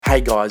Hey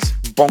guys,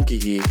 Bonker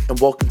here, and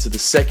welcome to the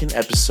second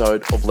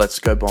episode of Let's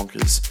Go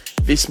Bonkers.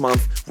 This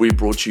month, we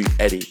brought you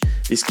Eddie.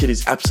 This kid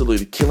is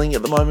absolutely killing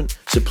at the moment,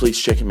 so please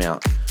check him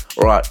out.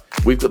 Alright,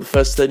 we've got the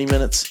first 30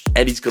 minutes,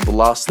 Eddie's got the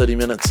last 30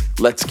 minutes,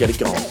 let's get it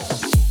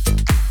going.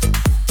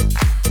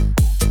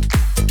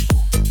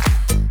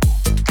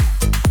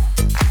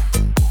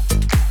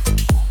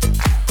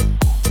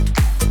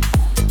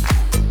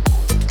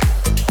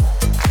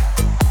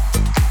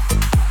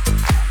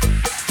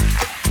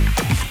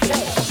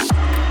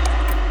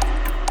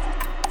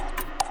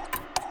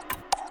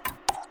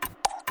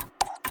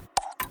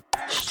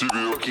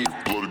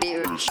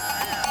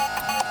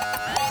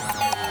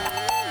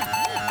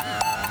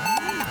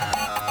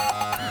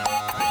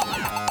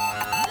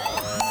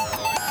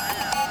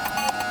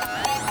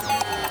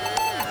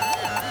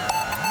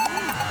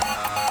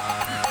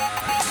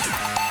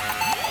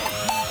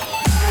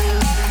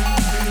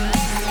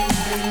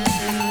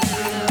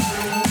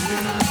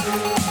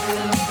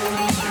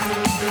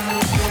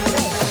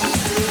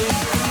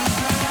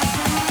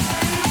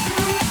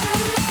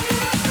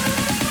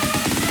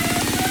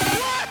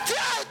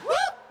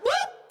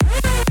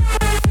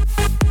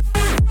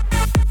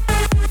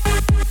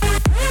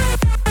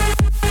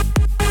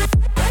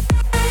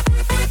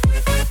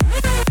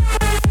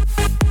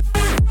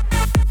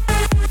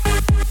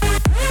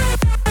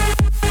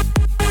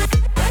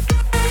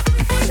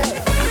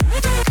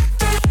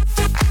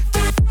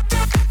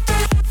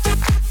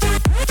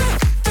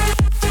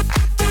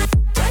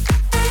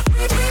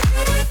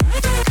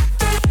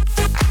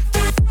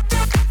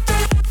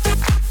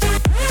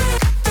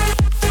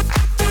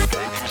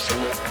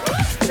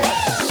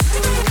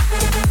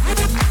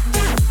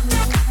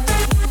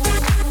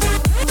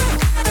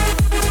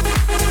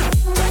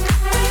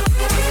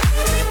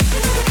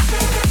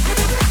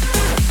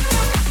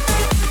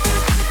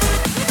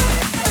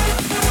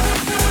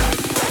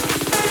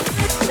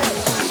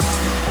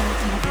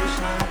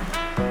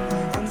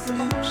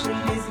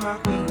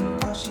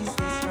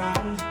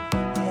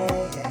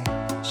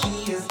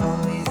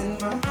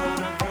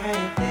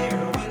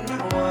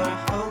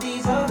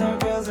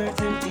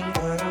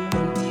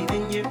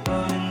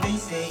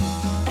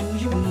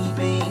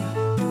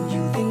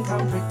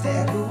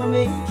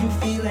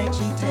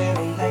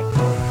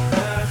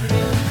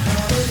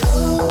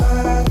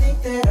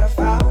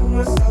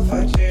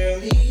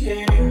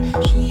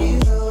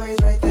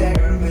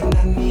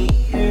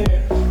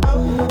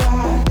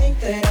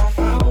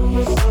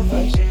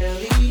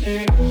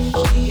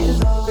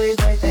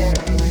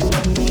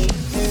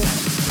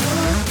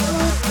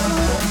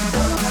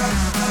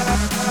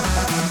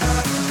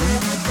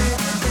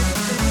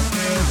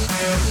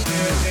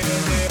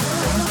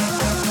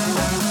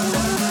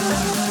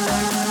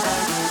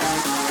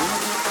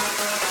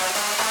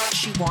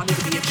 You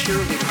got to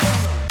show me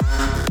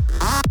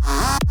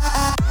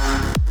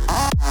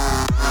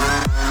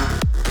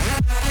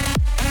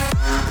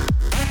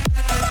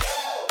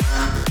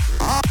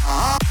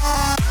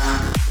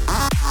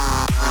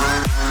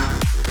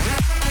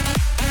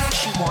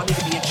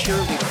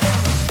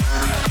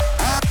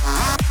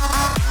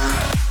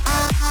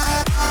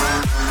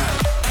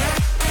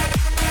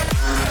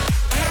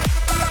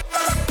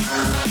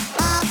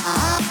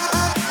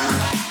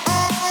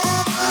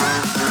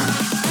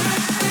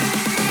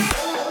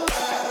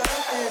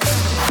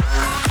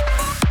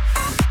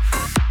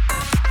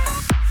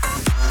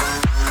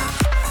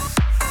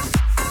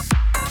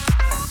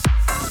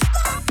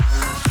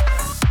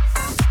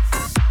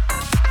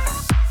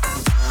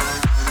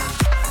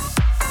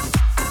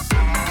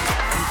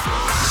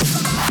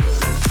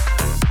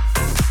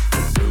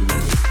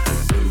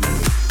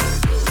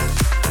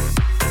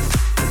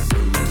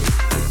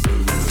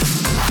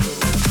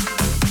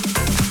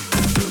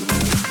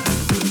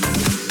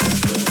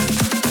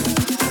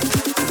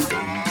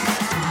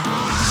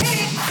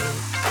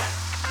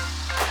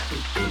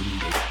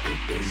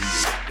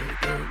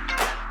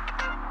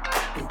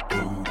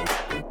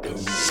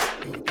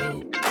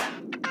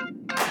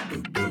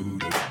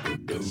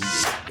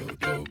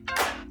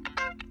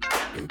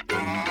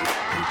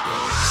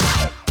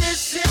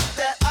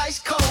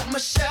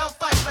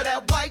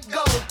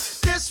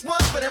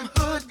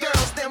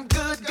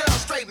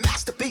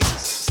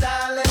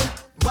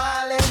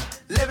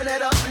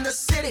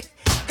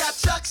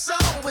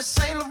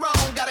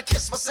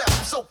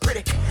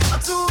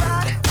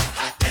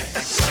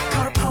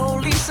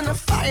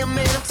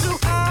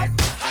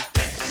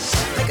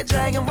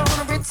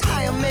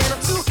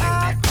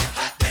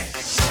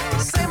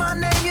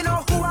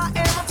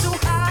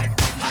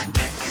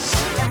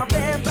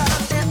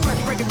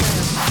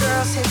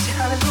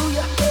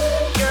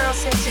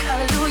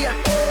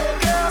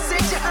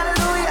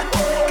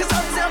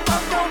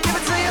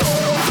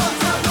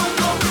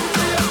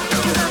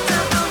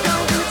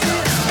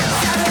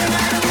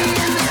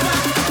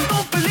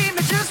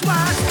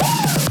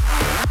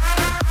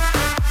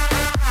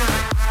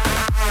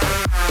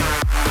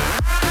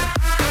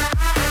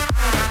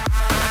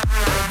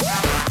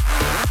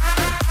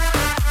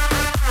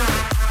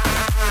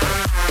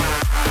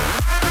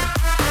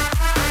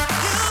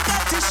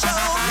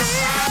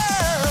love.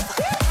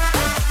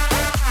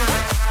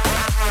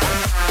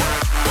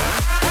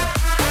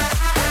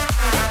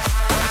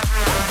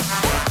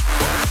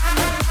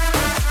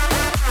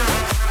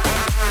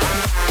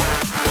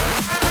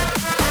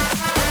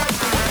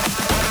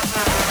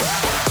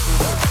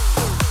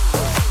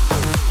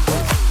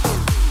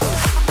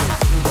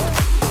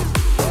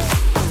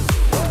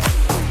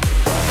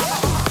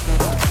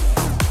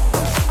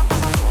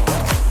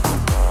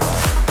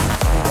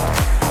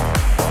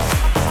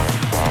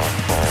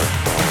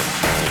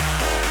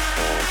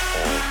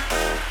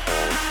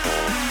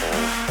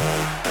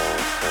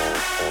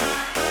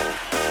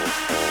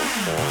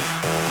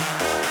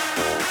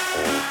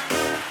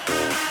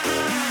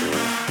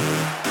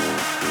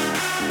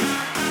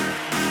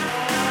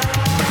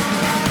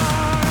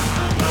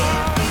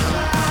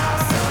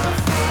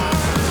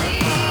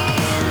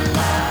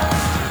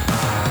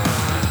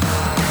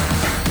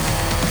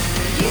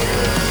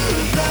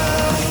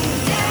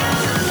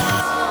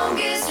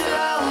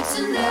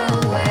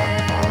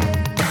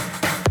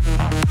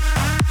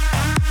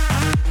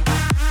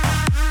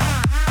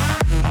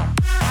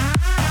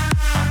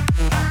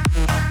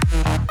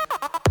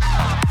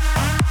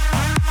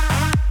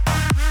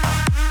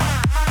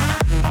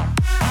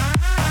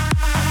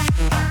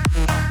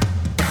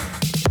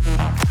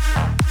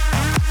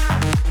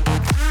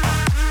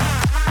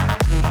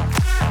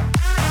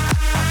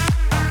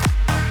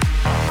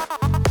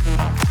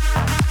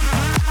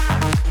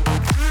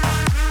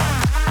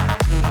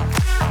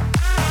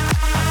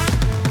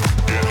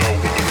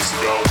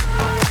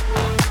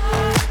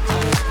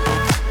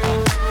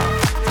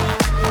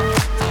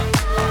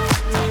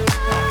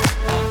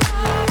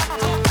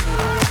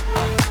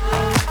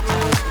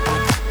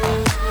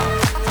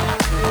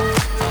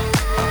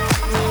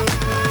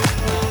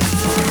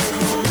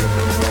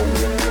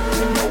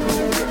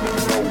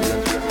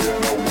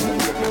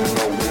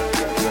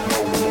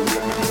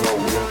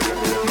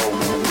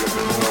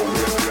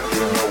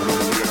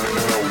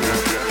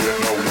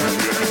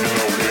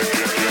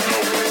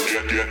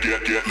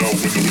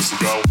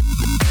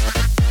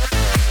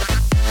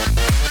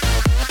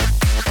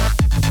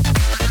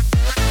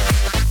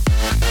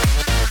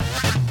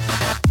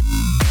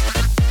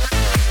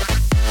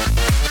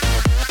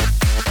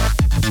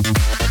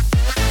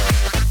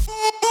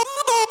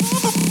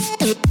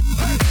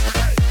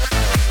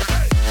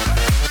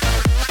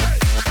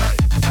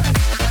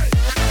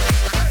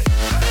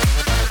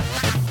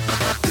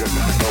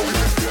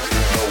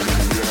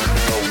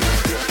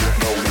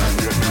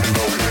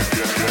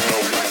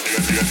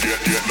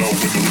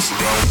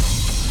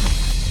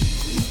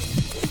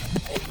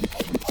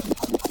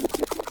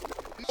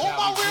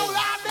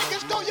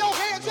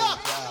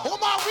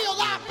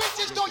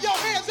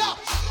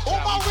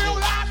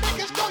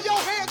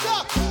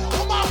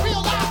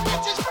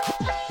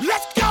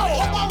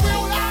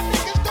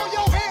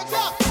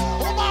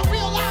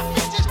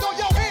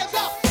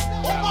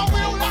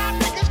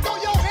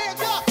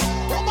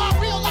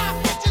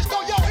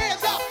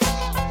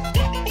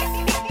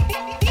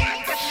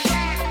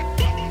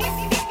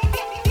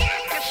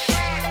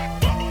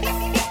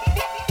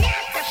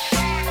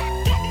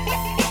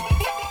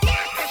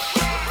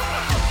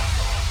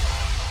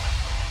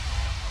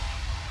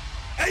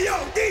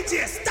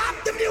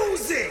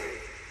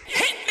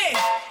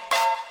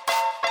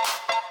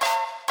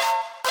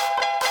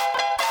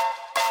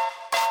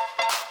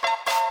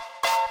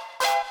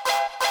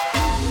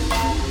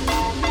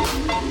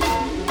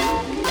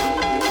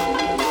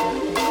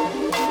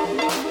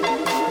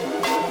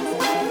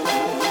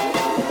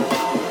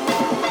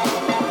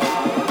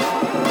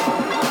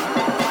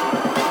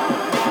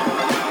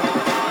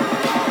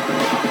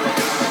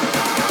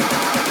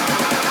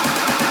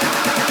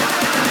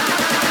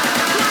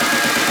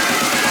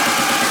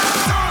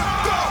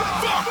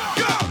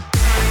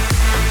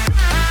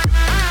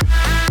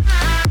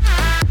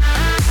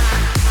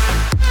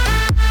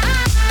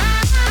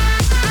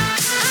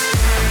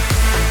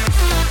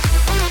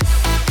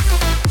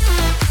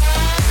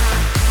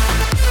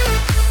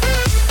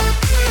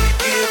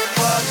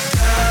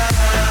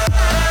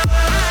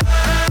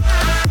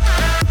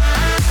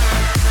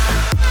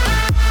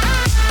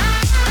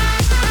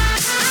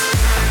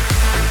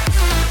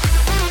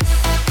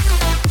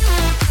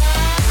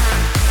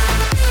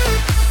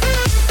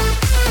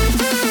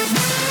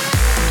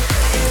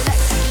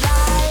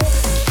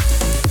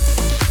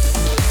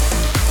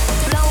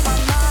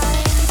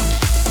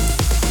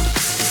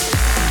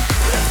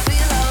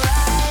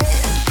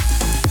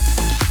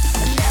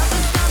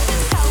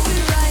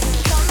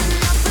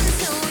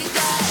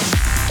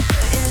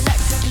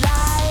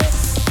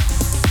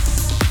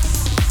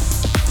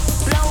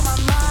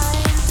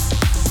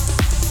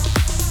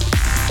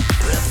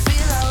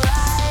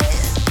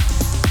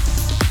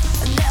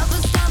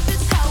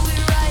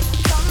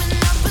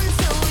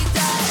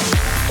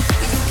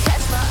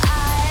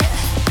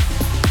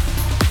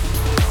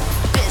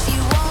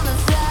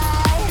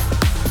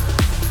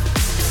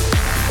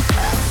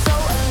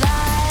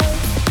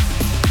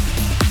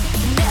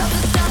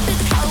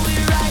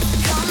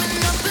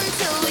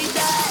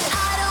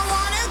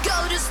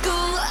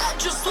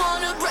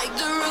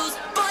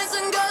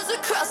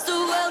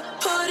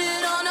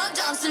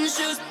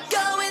 shoes,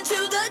 going to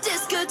the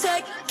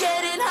discotheque,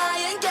 getting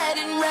high and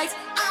getting wrecked.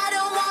 I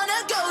don't wanna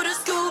go to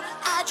school,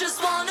 I just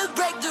wanna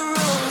break the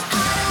rules.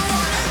 I don't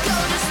wanna go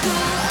to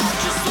school, I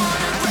just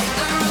wanna break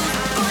the rules.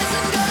 Boys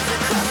and girls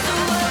across the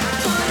world,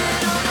 putting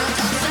on our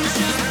dancing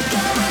shoes,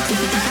 going to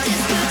the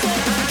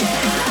discotheque,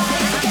 getting high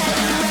and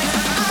getting wrecked.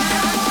 I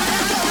don't wanna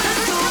go to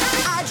school,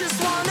 I just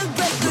wanna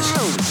break the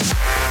rules.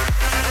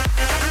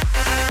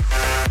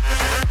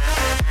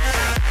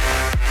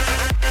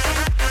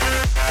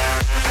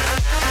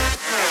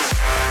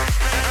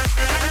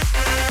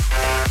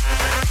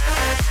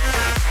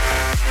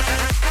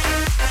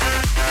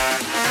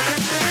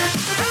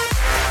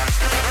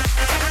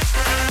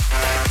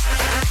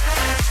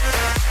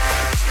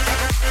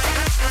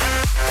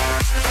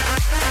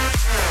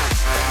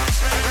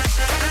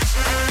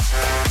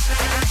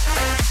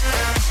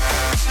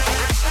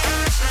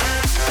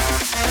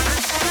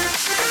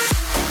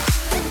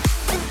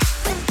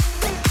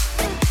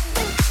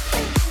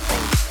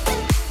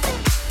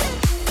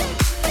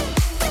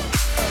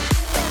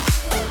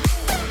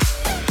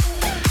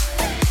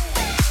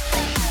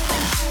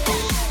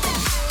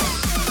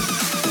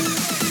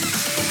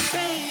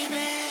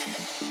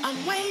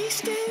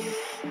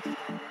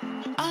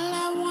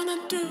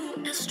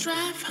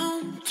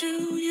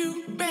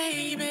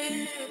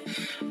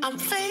 I'm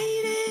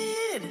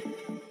faded.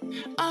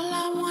 All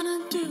I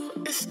wanna do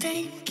is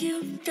take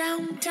you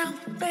downtown,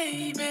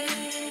 baby.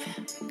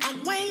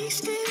 I'm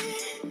wasted.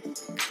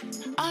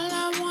 All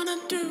I wanna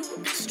do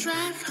is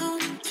drive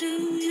home to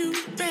you,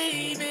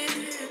 baby.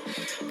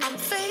 I'm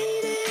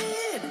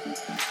faded.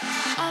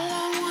 All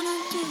I wanna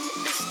do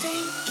is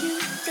take you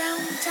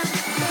downtown,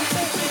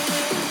 baby.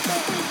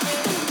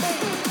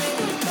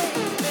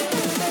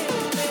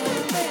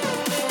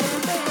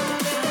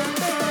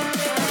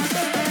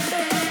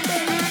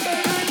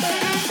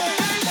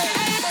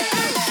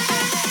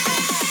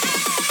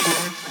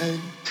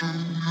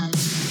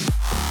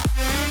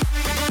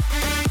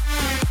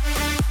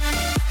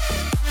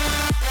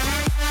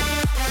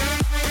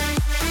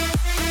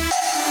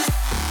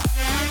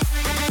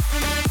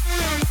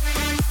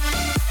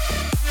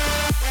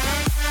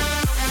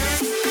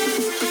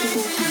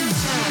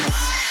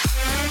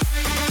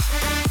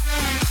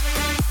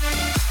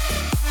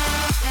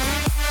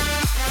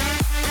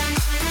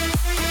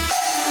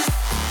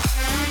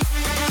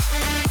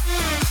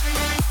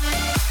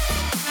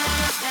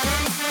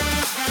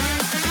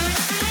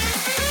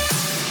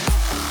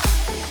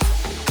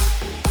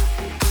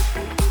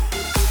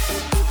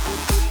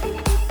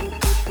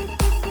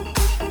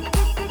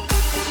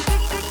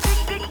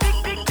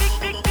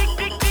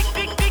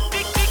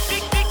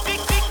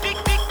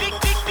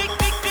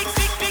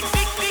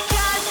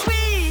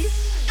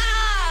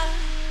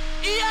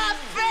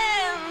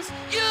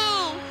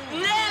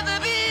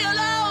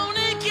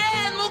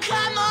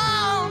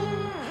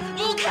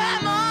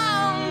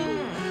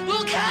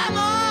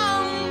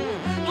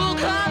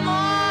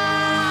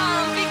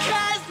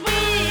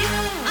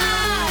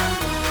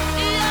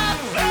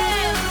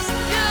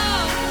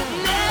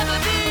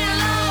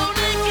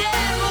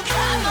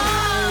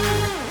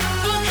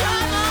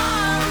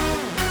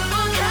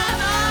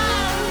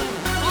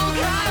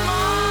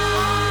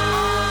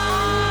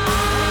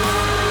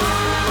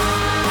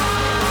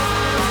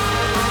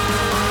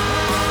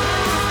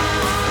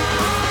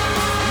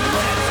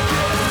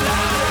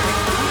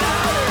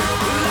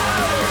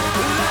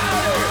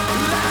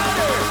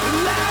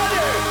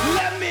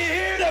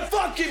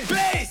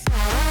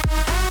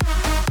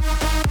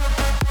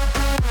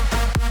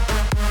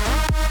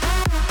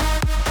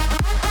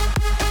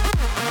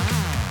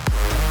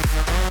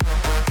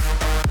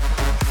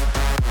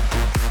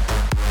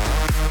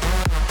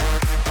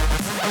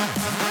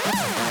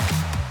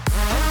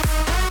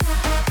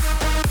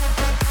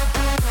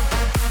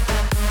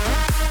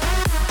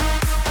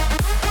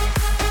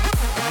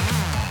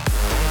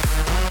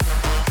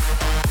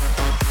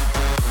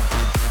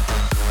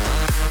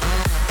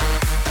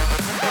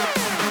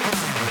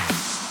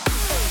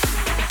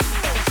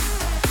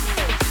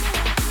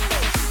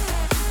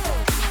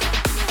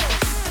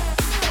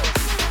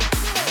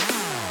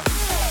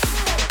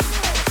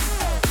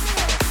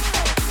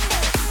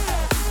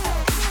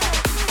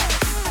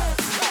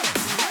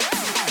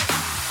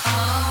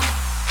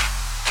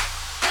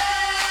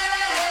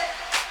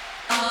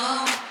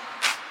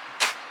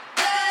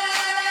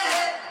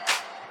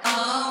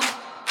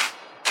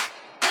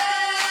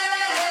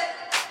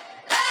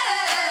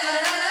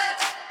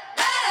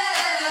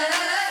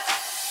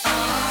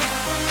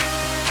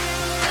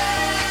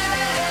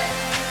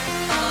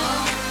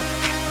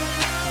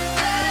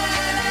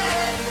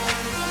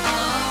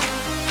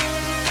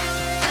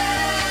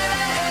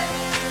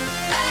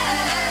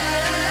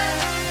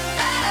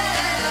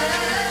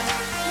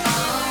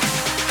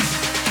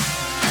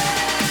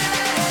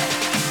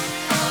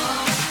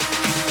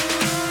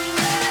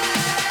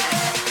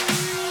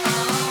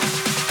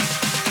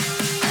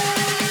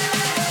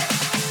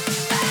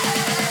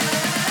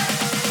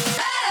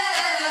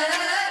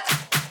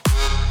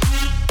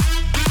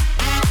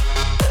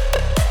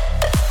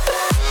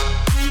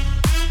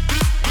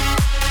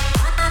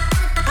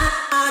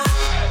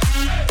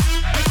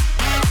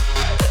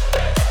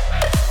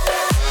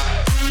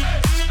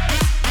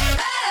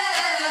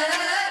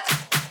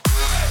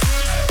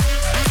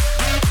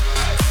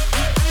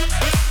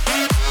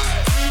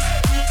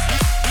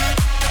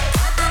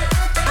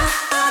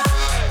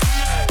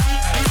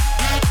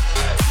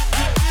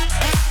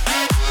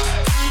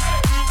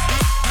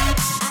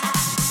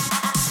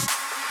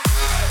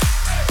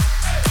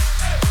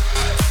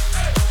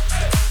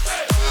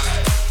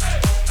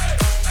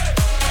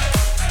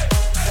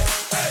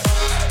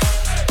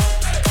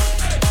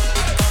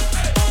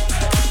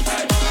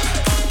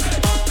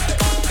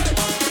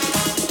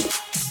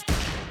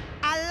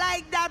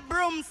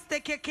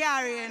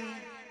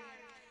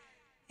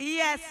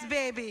 Yes,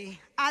 baby,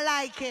 I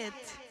like it.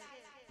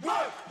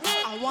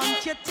 I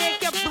want you to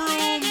take your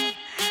broom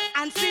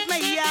and sweep my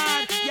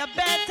yard. You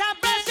better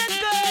brush it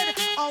good,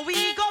 or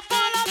we go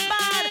fall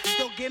apart.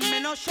 Don't give me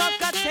no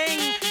shortcut thing.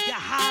 You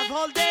have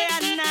all day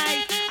and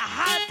night. I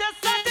have to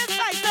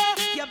satisfy, so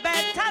you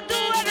better do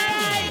it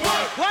right.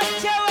 What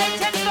you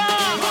waiting for?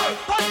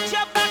 Put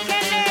your back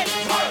in it,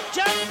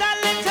 just a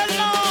little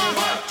more.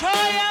 Throw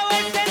your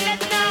waist in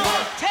it now.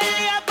 Tell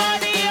your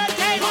body you're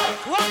tight.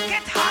 Walk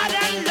it hard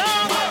and long.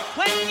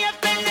 When you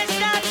finish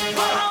that,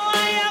 how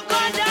are you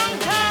go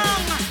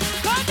downtown?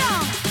 Go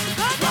down,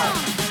 go down,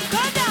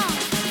 go down,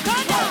 go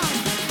down,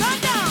 go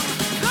down,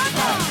 go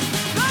down,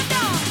 go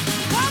down.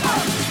 Come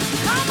on,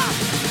 come on,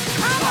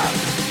 come on,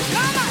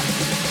 come on,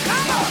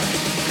 come on,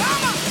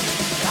 come on, come on,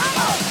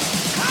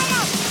 come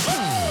on.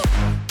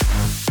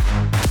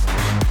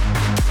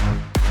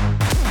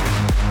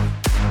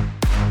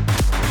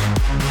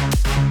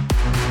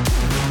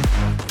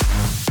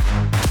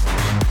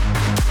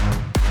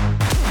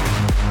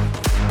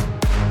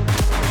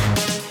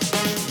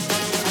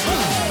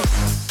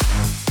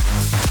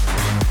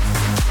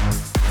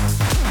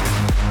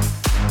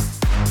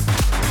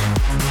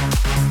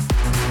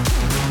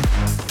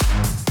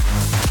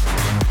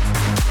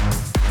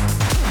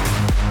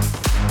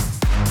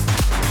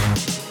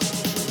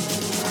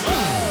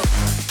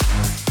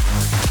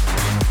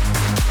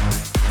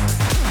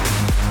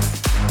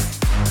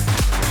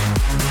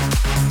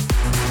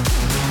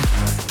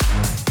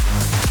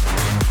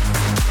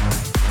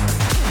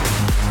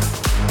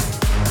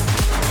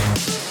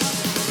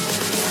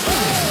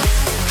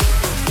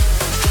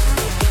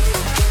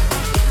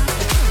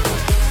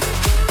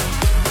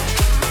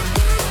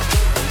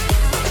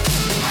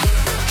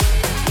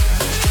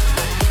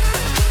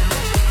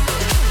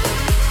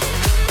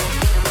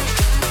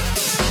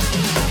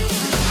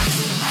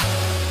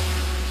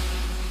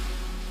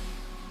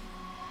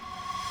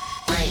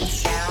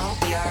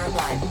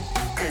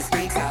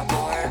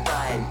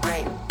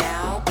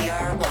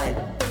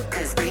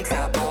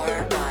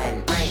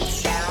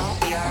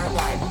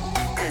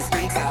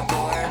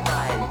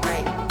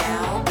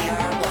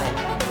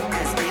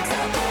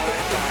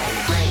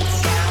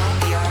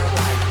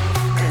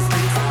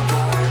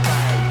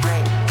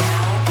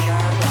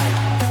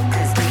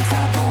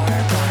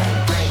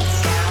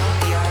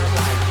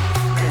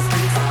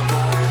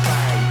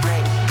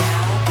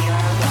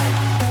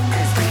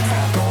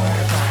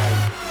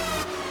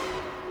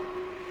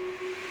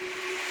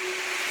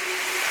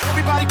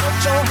 Everybody put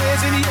your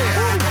hands in the air.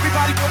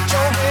 Everybody put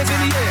your hands in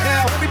the air.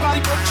 Now everybody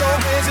put your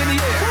hands in the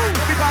air.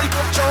 Everybody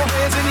put your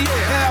hands in the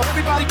air. Now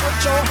everybody put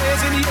your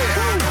hands in the air.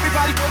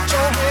 Everybody put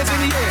your hands in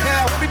the air.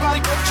 Now everybody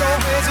put your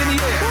hands in the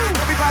air.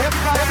 Everybody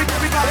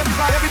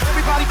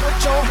put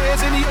your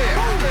hands in the air.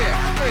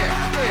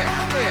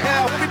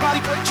 Now everybody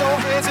put your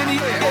hands in the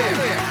air.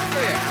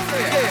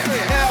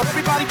 Now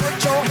everybody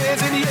put your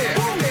hands in the air.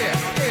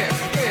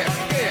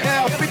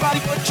 Now everybody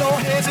put your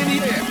hands in the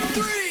air.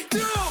 3, 2,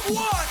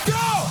 1,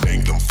 go!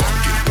 Bang them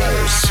fucking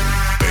walls.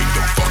 Bang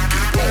them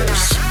fucking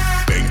walls.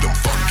 Bang them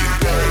fucking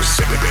walls.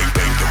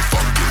 Bang them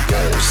fucking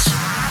walls.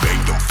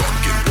 Bang them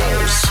fucking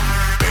walls.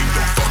 Bang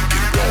them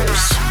fucking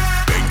walls.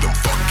 Bang them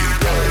fucking walls.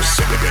 Bang them fucking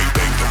walls. Bang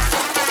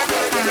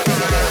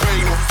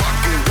them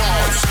fucking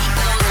walls.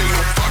 Bang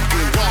them fucking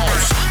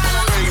walls.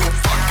 Bang them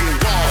fucking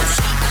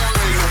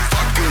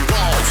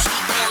walls. Bang them fucking walls.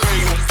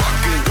 Bang them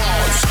fucking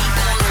walls.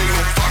 Bang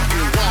them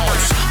fucking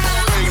walls.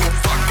 Bang them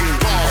fucking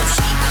walls.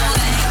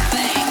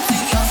 Bang, do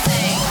your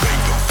thing.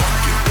 Bang them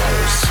fucking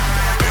walls.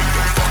 Bang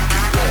them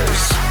fucking walls.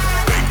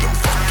 Bang them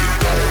fucking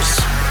walls.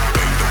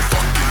 Bang them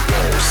fucking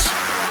walls.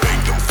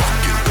 Bang them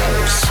fucking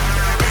walls.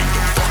 Bang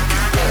them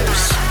fucking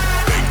walls.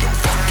 Bang them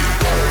fucking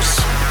walls.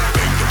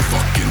 Bang them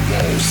fucking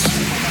walls.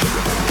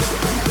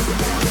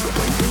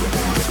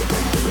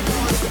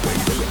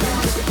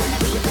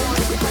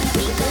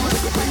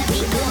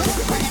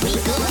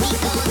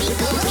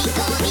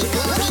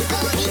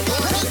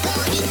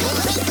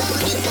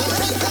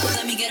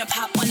 Let me get a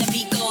pop when the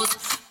beat goes.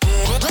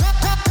 Let me get a pop when the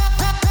beat goes. Bang, bang,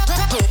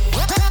 bang,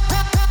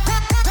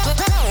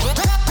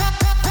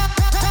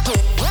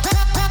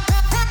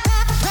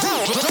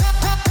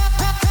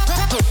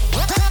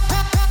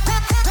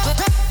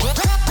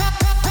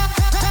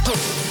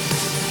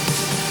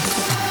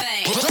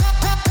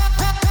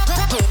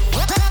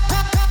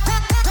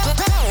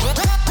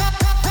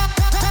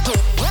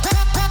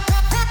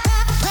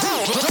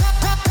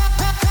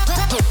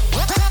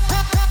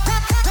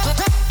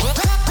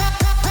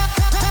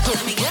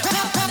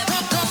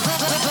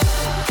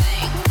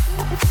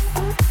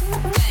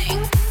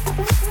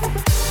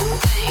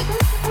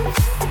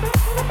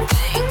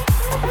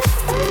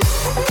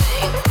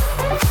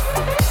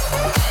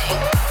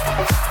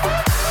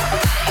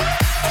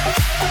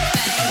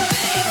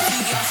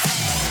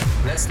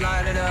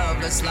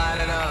 Let's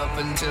light it up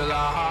until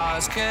our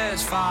hearts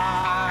catch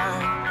fire.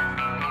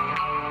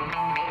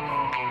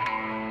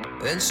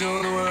 Then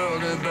show the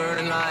world a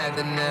burning light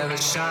that never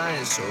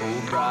shines so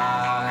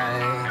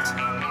bright.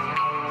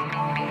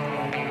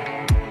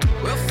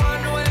 We'll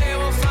find a way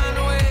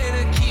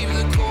to keep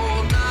the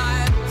cold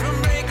night from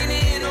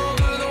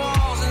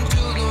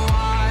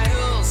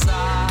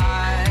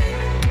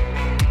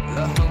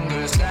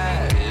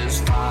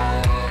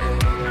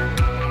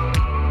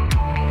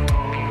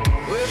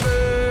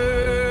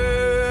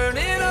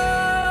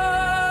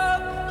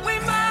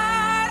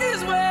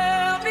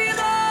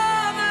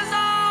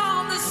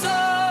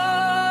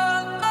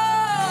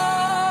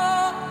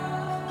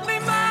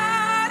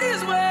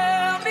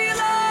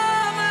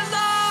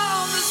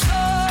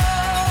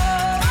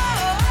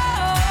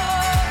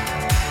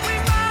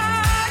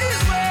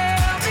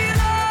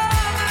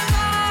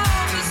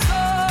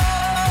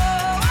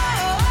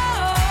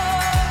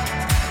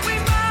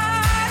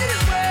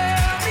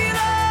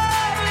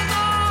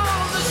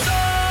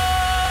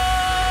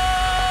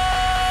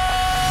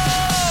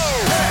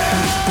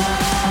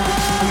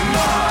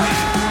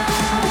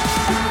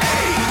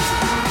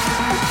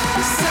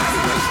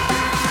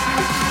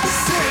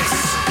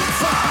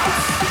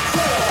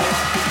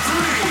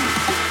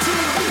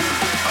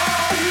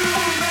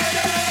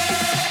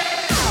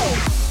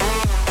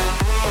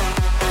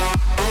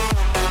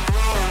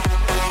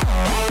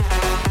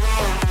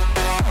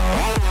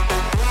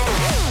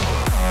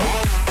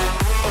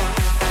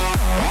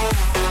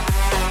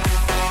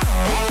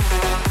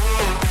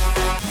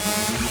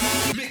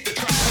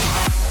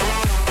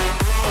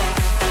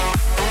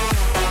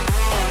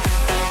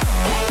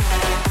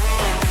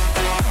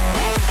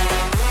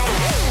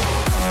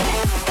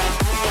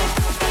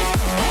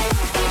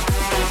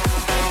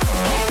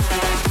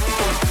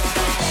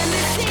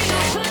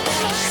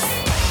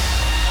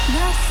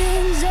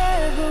nothing's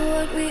ever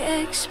what we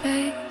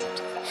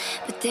expect,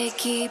 but they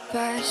keep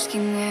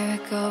asking where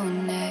we're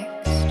going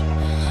next.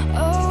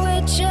 All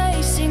we're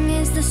chasing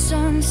is the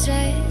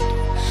sunset.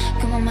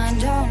 Got my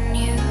mind on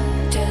you.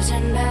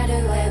 Doesn't matter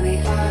where we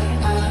are.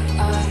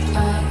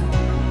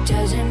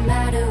 Doesn't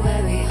matter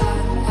where we are.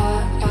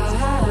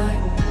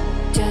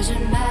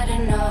 Doesn't matter,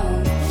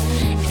 no.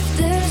 If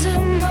there's a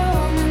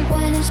moment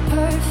when it's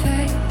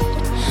perfect,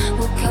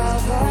 we'll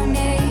carve our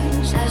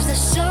names as the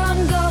sun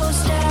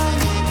goes down.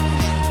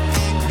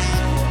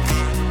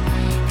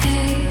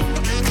 Hey,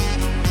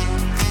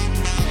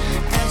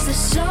 as the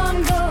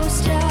sun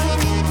goes down.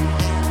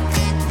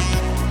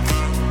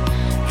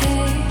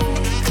 Hey,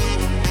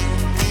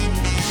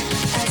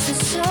 as the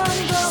sun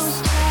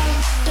goes down.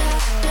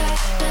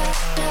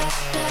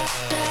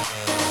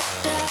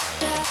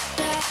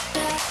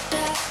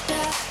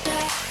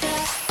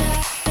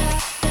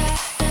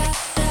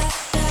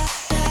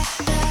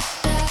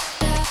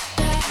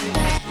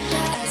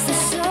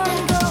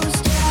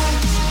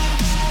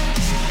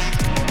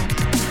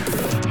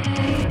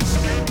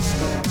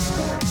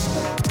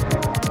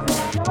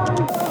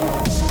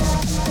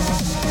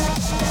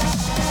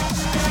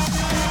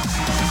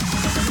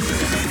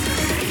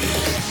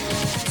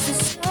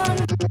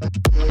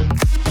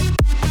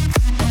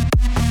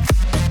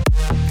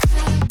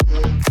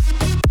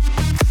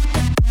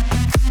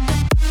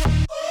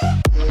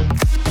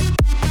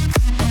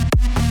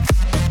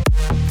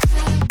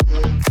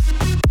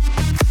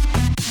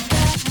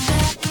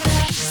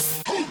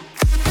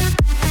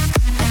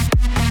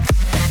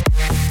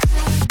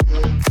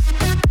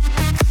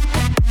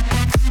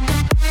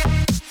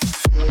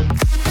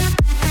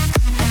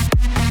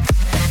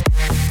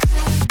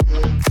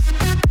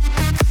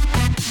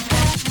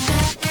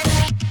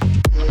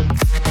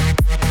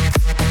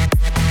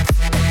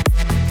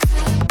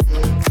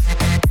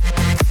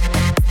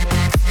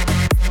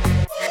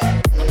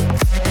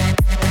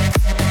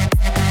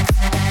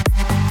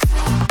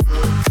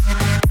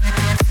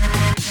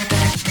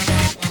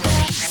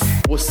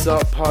 What's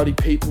up, party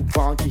people?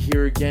 Barnky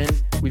here again.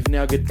 We've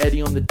now got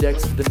Eddie on the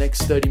decks for the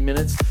next 30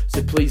 minutes,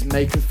 so please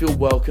make him feel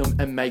welcome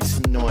and make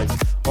some noise.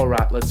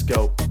 Alright, let's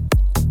go.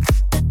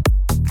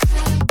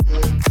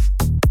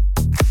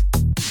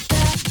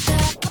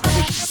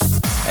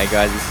 Hey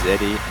guys, this is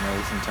Eddie, and you're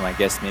listening to my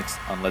guest mix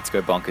on Let's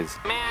Go Bonkers.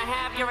 May I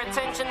have your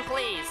attention,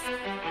 please?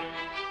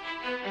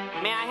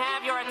 May I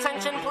have your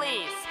attention,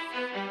 please?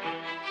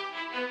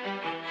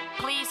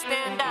 Please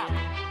stand up.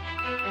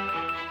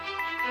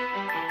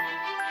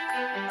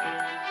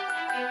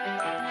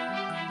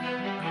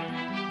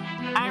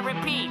 I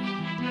repeat,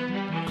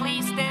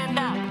 please stand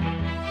up.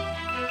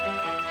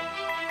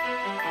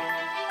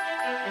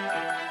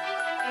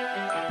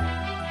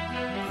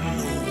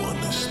 No one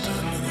is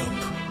standing up.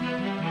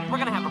 We're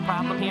gonna have a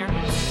problem here.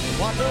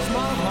 What does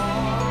my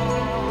heart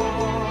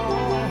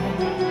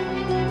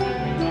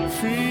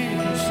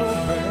feel so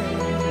bad?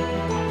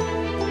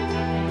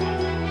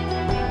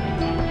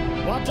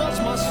 What does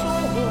my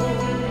soul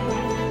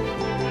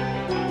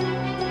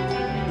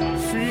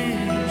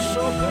feel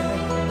so bad?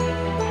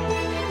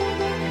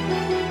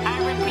 I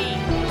repeat,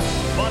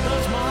 What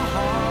does my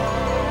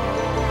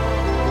heart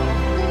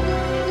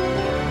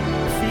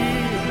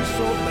feel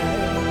so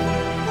bad?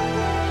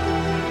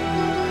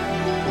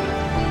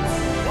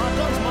 What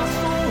does my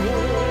soul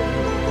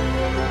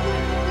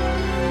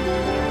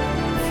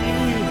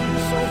feel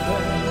so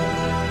bad?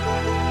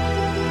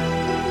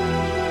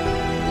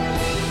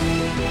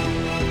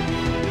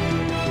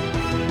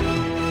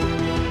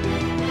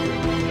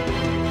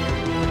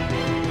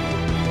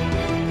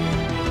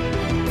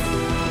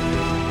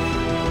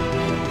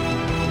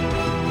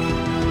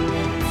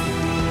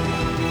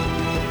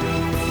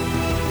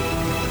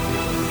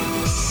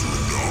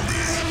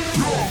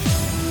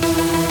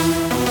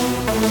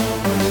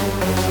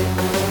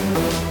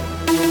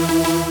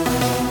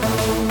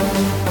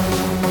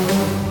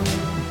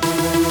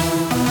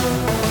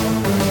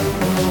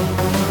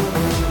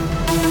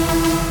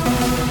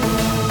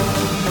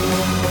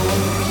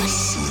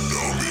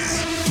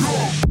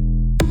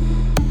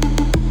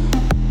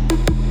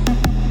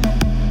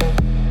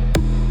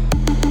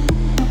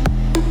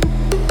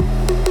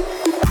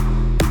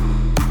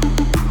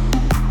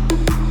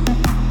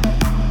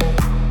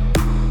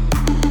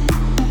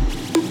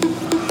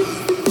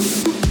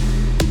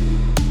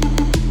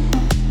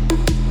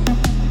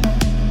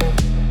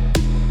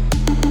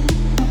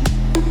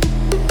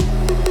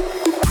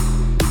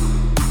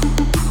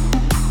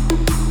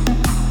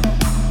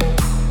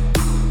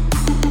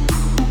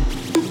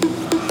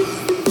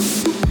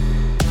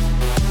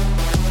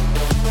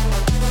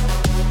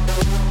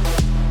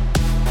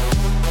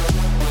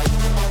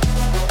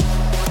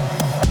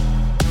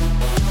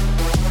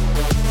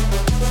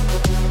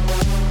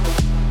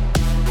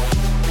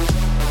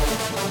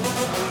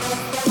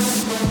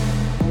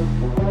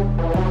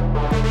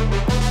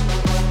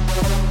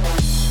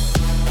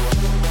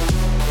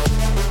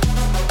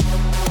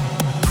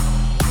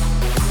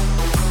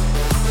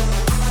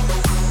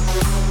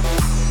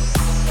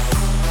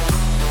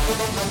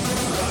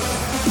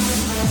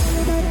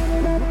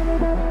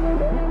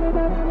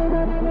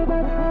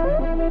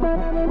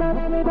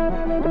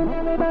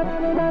 Fuck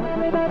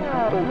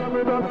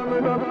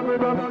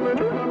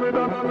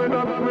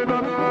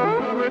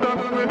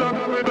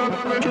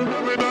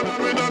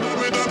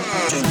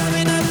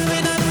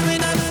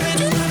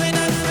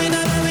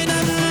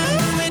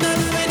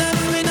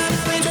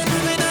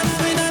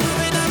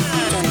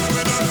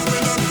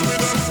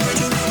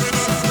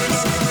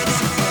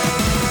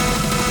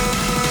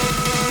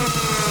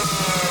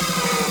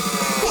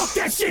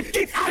that shit,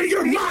 get out of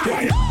your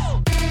mind!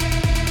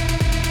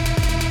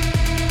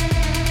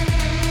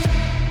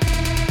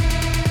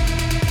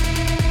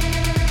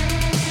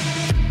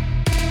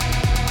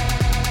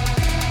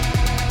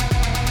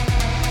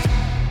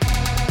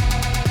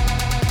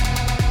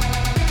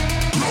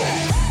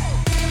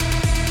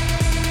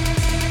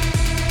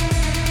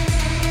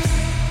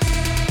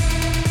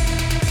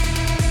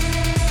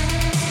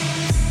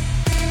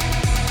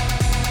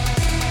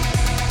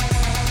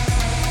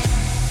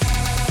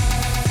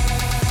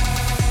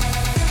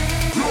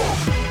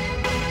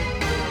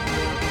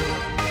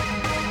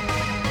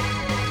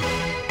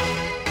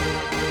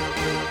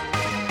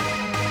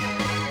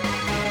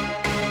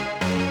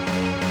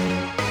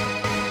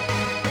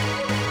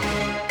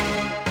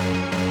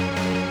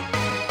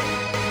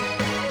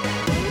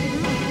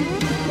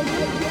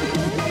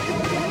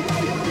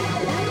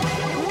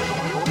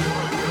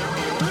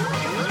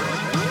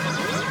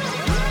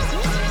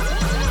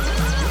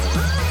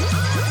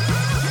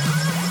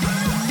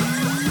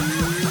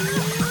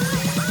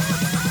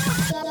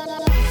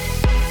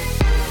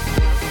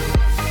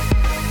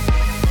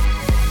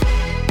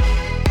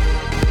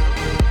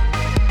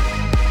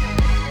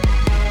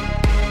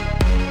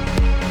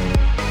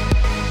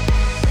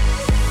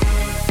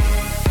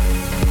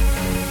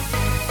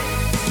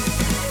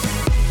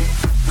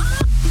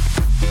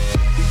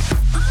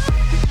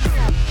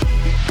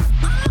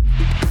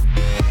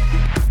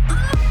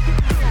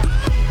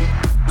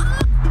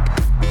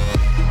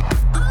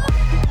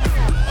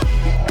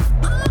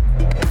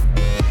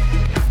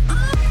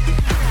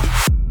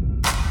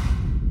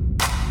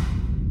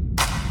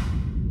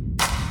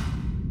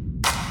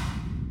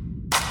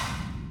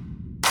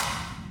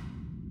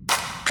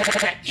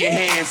 Clap your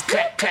hands,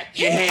 clap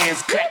your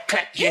hands,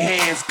 clap your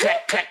hands,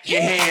 clap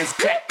your hands,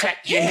 clap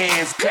your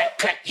hands,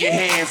 clap your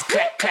hands,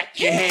 clap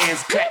your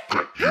hands, clap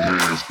your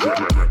hands,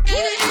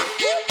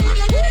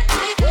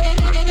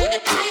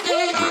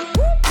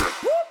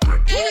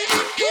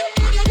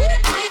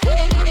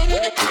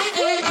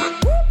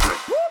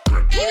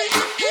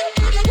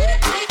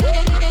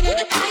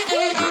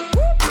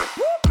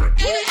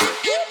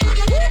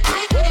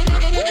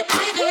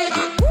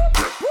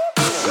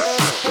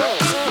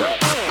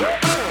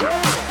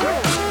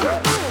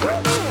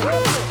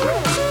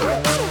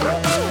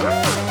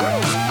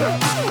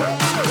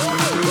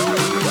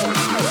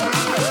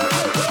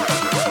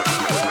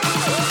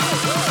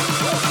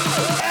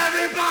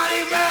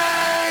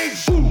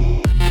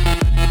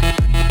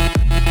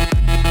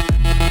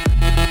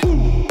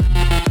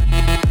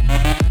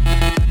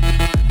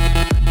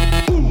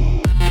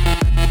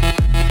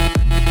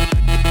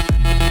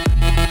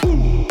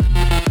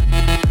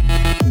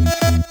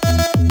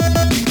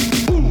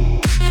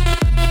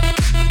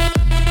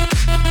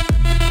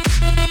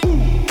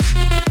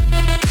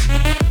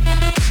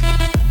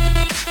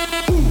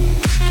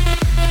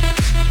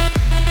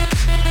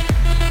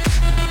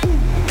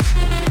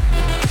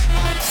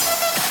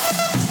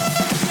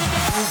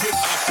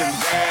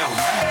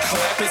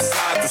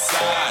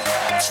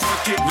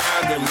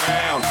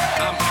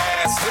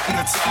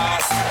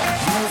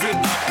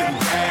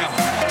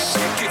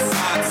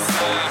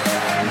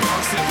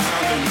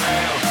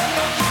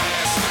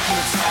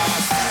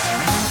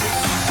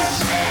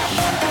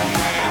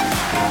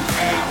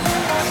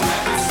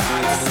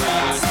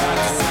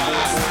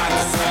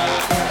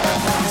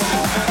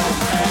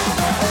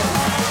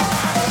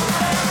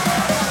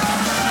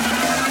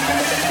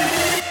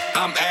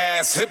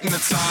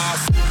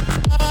 hypnotized.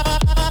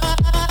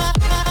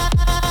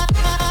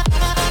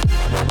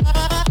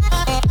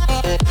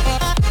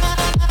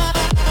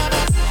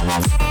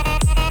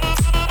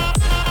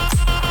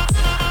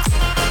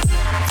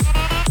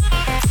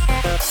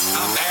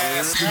 I'm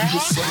ass.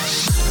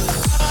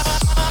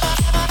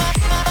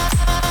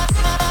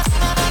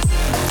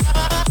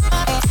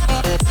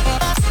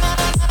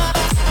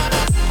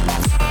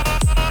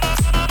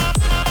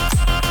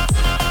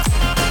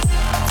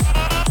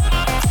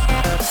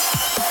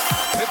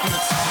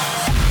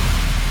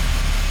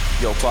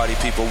 Yo, party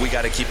people, we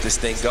gotta keep this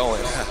thing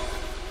going.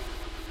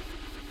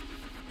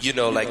 You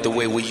know, like the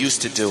way we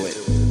used to do it.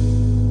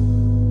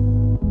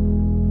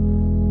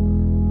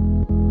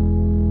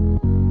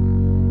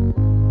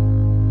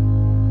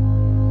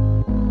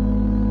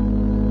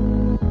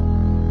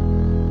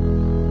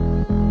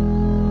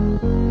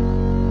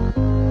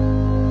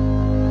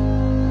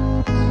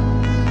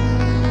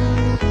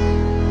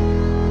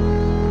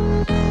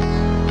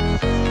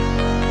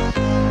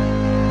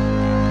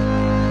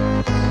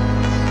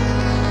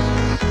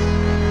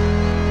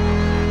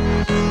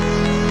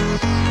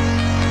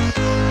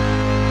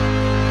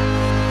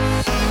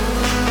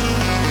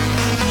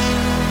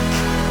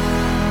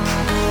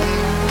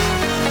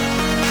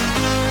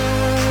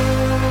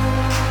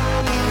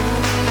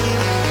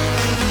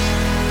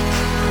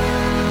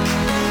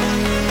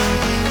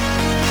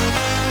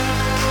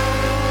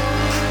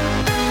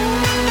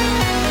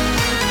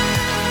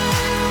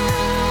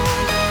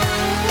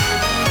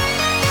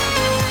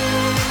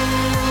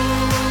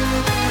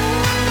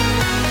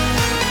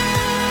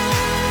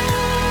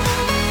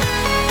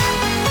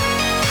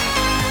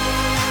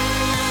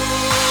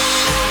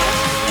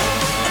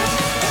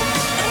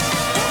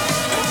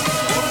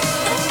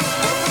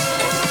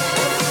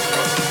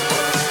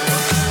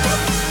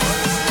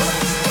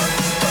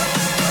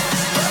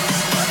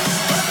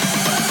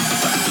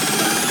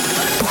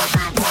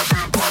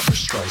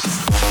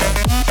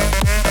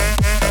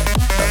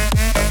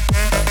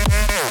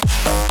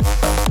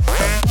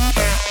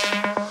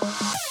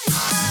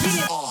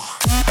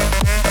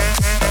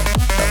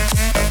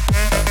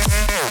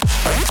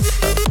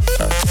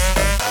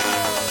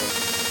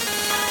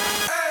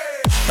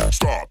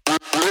 Stop.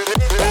 Play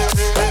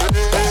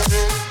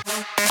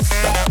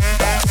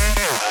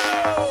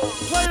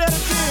that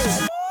again.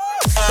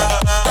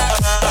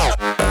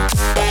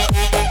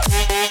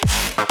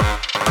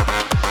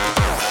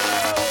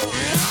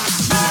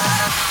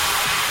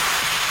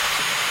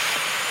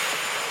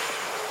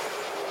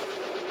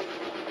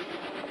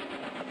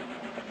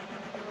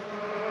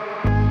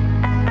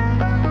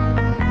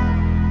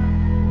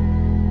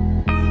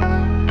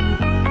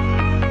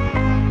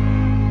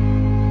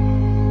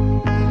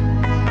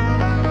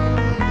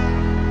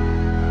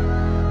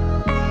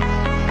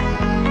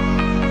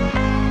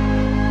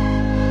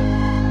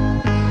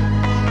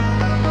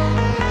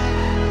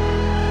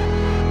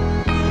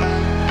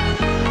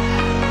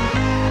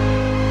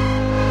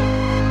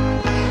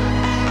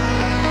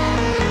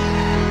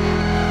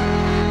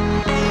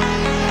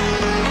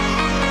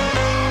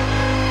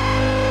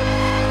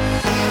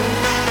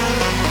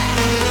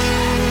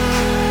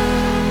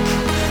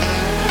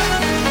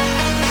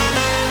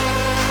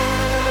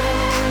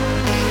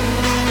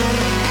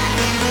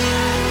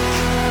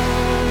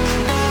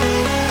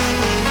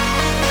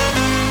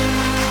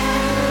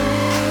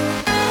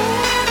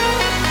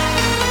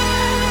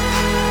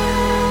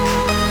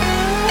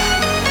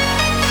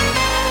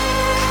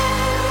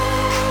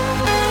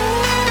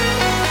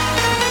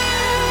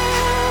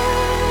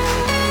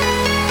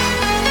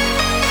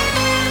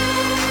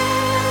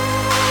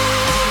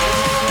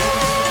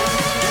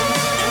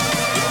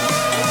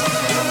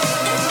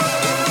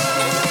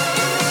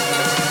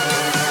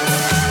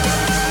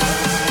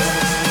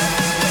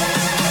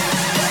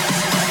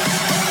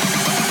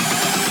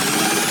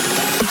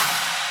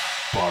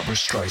 Barbra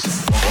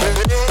Streisand.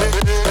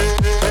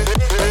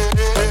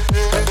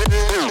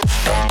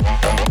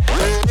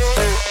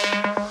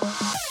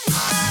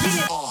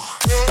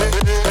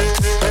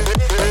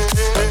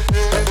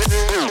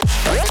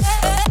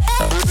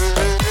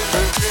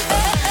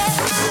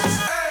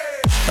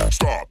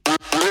 Stop.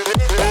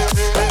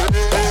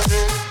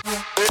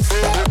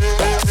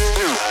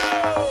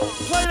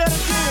 Play that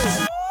again.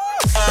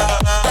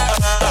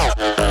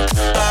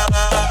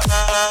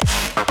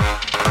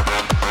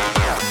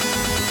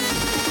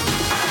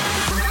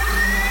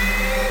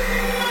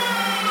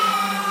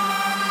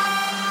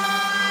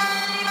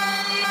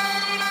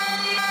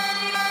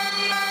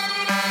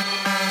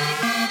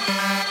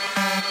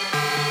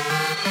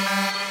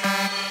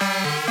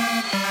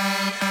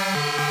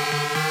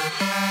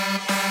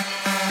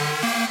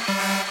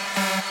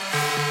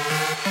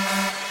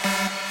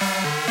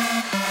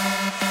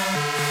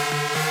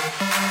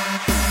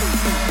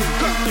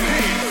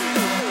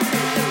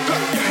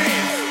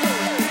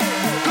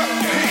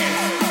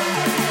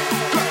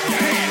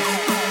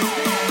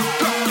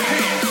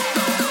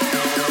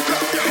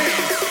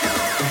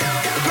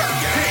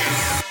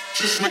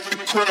 Just make the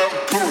crowd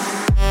go.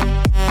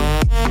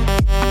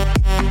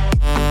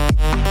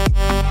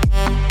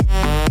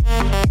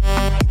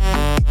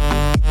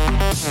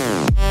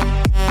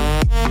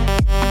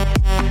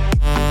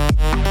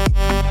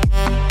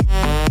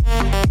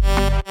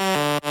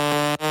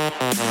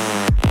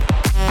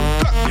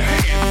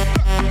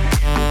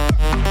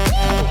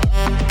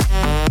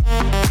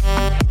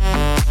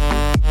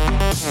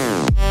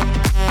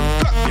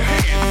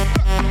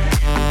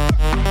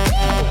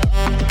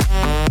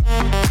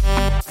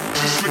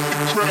 Just make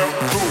the crowd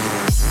go.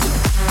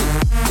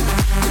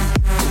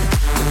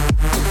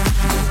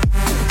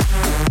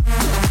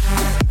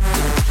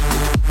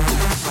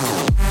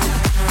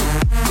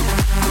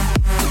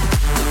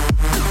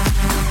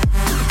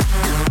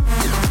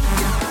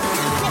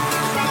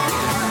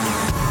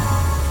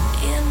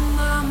 In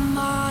my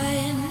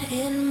mind,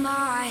 in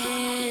my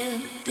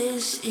head,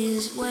 this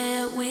is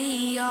where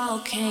we all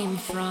came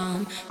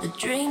from. The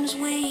dreams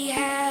we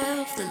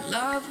have, the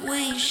love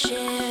we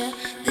share,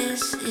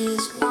 this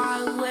is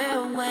why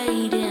we're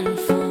waiting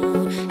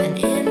for. And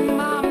in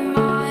my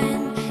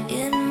mind,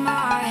 in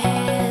my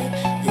head,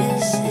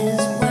 this is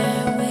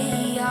where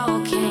we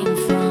all came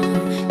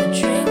from. The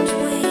dreams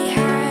we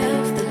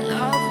have, the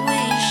love we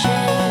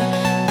share,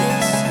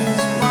 this is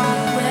why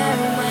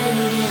we're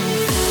waiting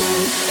for.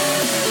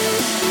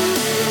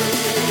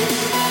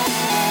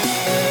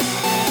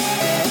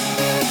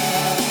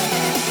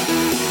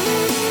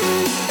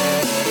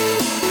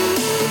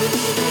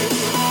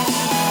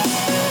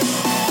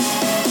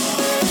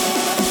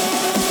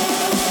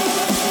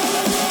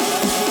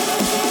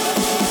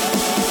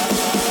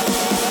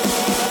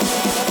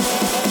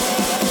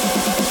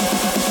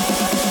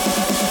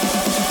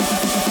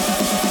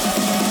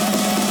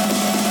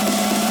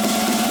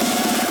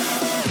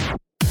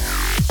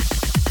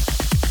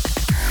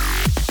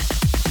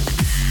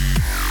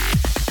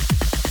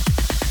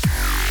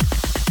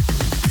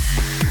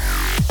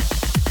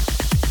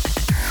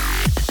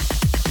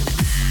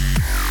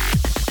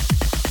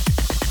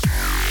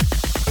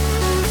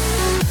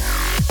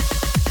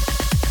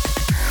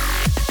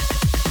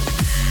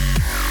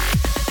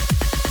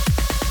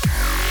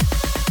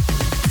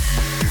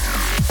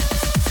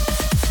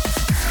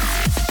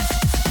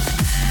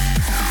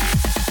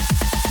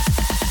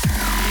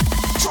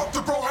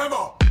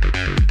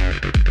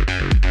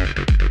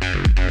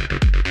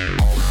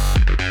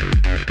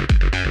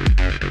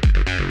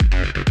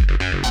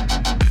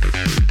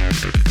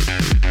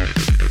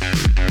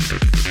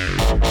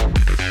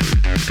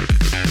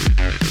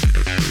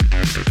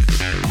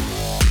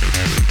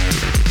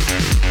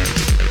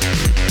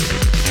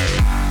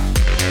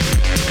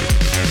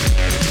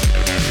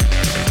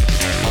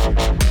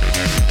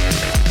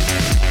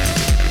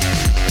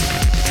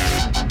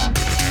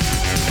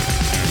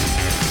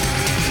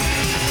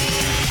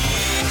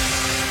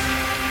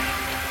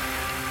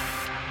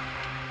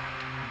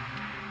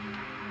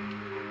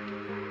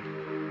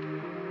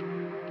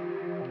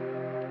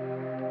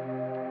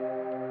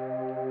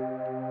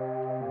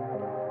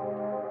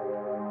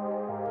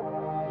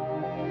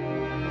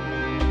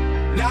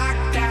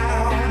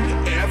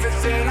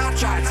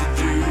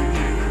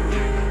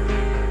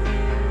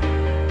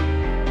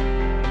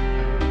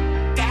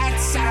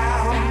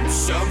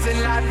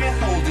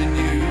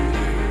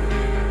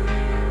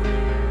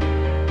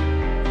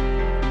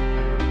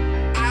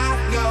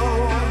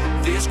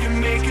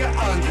 you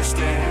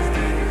understand?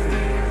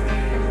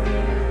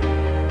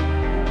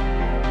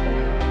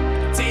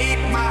 Take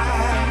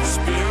my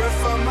spirit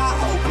from my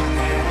open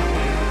hand.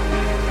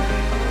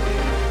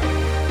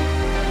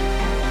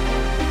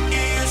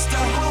 You used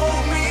to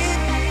hold me,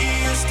 you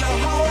used to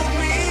hold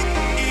me,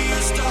 you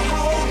used to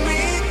hold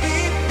me,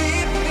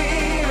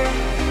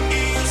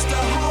 you used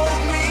to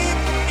hold me,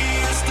 you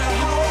used to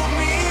hold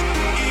me,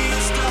 you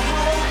used to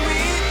hold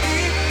me,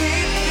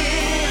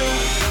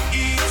 you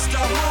used to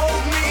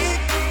hold me,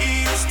 you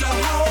used to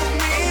hold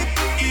me,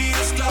 you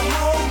used to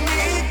hold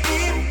me,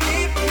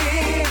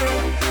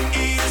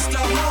 you used to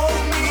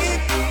hold me,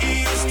 you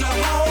used to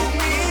hold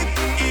me,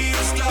 you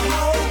used to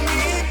hold me.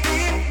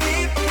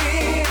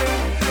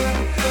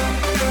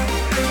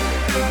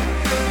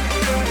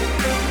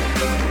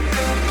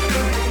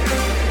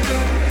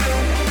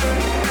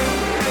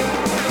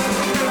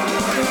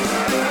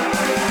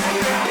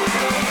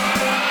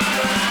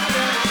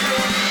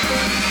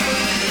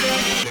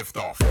 Lift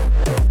off.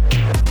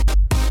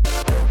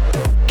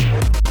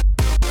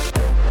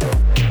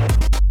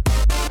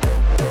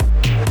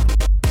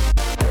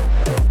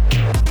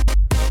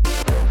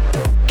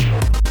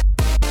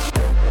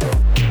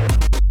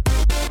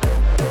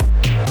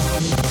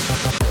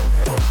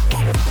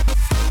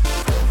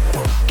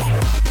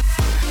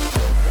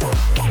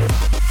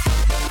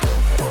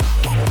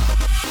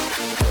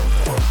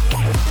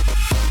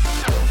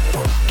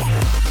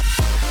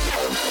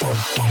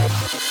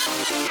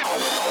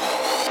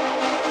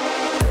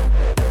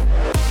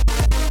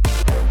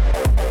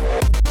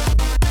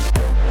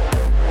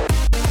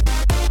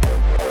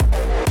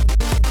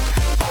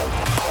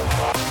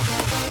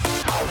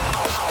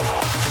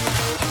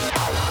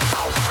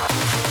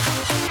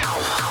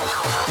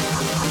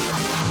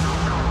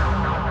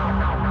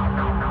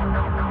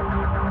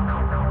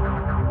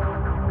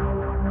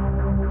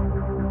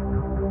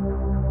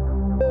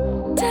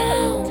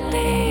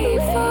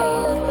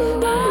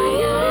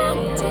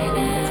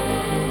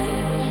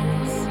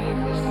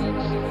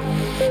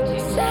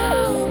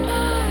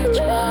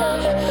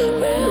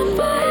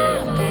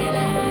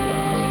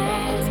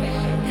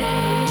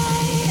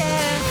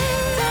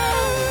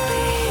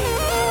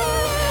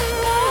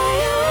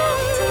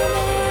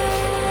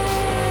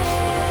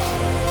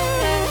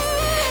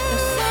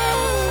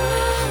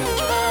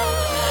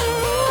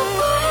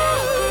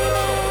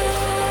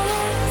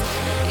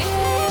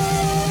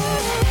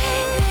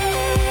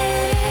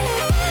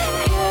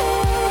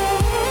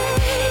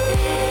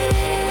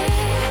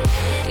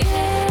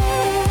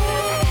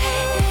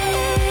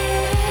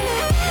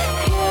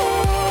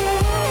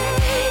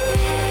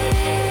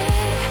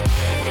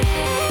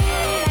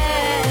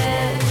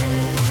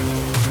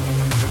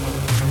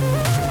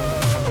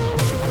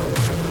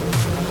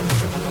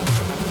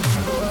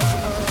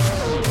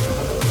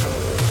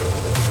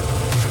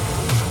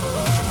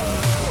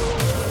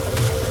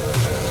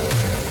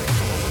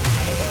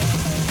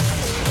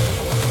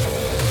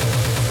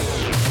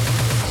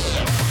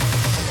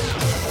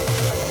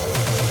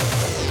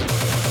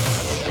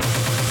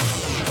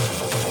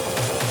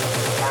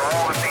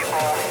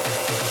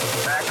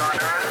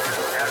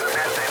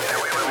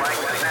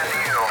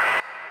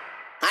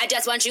 I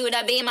just want you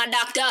to be my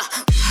doctor.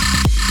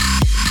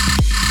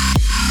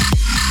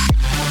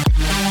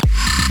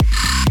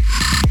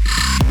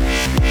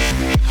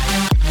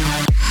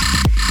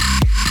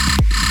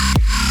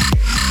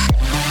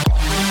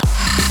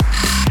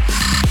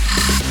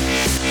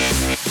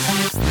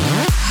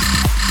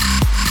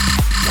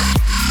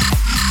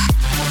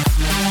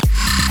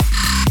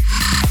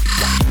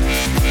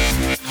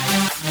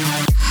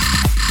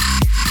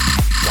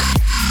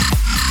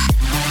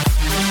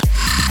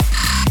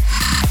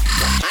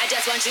 I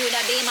just want you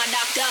to be my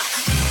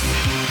doctor.